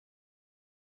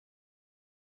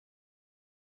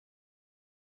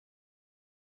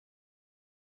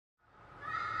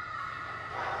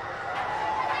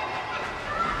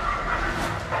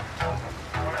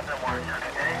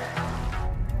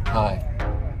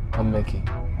I'm Mickey.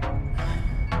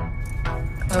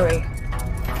 Chloe.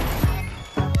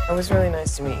 It was really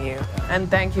nice to meet you. And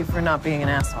thank you for not being an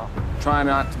asshole. Try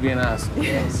not to be an asshole.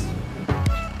 Yes.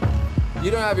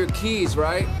 You don't have your keys,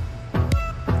 right?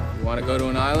 You want to go to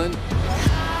an island?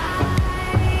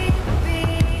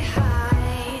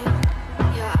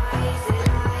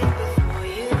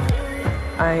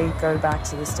 I go back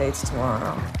to the States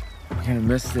tomorrow. You're gonna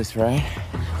miss this, right?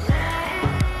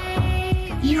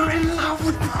 You're in love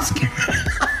with this guy.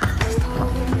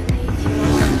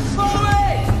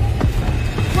 Chloe!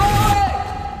 Chloe!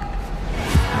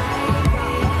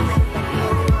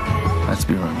 Let's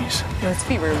be roomies. Let's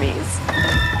be roomies.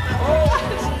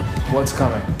 What's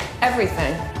coming?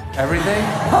 Everything. Everything?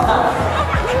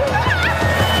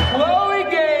 Chloe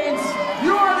Gaines,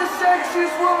 you are the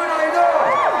sexiest woman I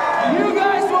know. You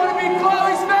guys want to be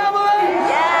Chloe's family?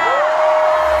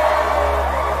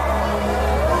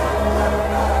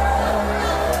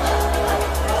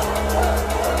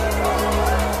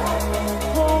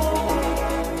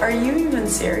 Are you even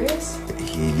serious?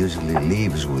 He usually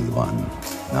leaves with one.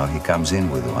 Now he comes in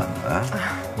with one, huh?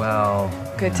 Well,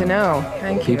 Good to know.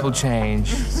 Thank you. people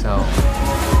change, so.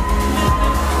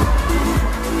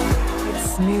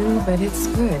 It's new, but it's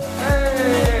good.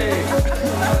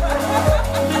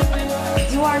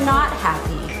 You are not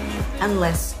happy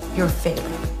unless you're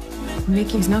failing.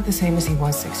 Mickey's not the same as he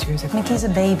was 6 years ago. Mickey's a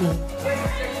baby.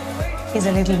 He's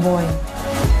a little boy.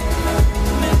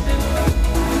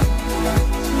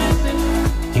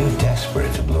 You're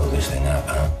desperate to blow this thing up,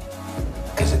 huh?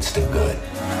 Because it's still good.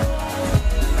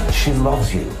 She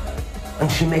loves you,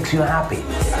 and she makes you happy.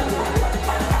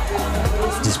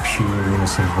 Just pure,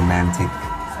 innocent, romantic.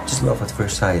 Just love at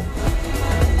first sight.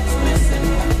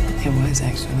 It was,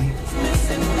 actually.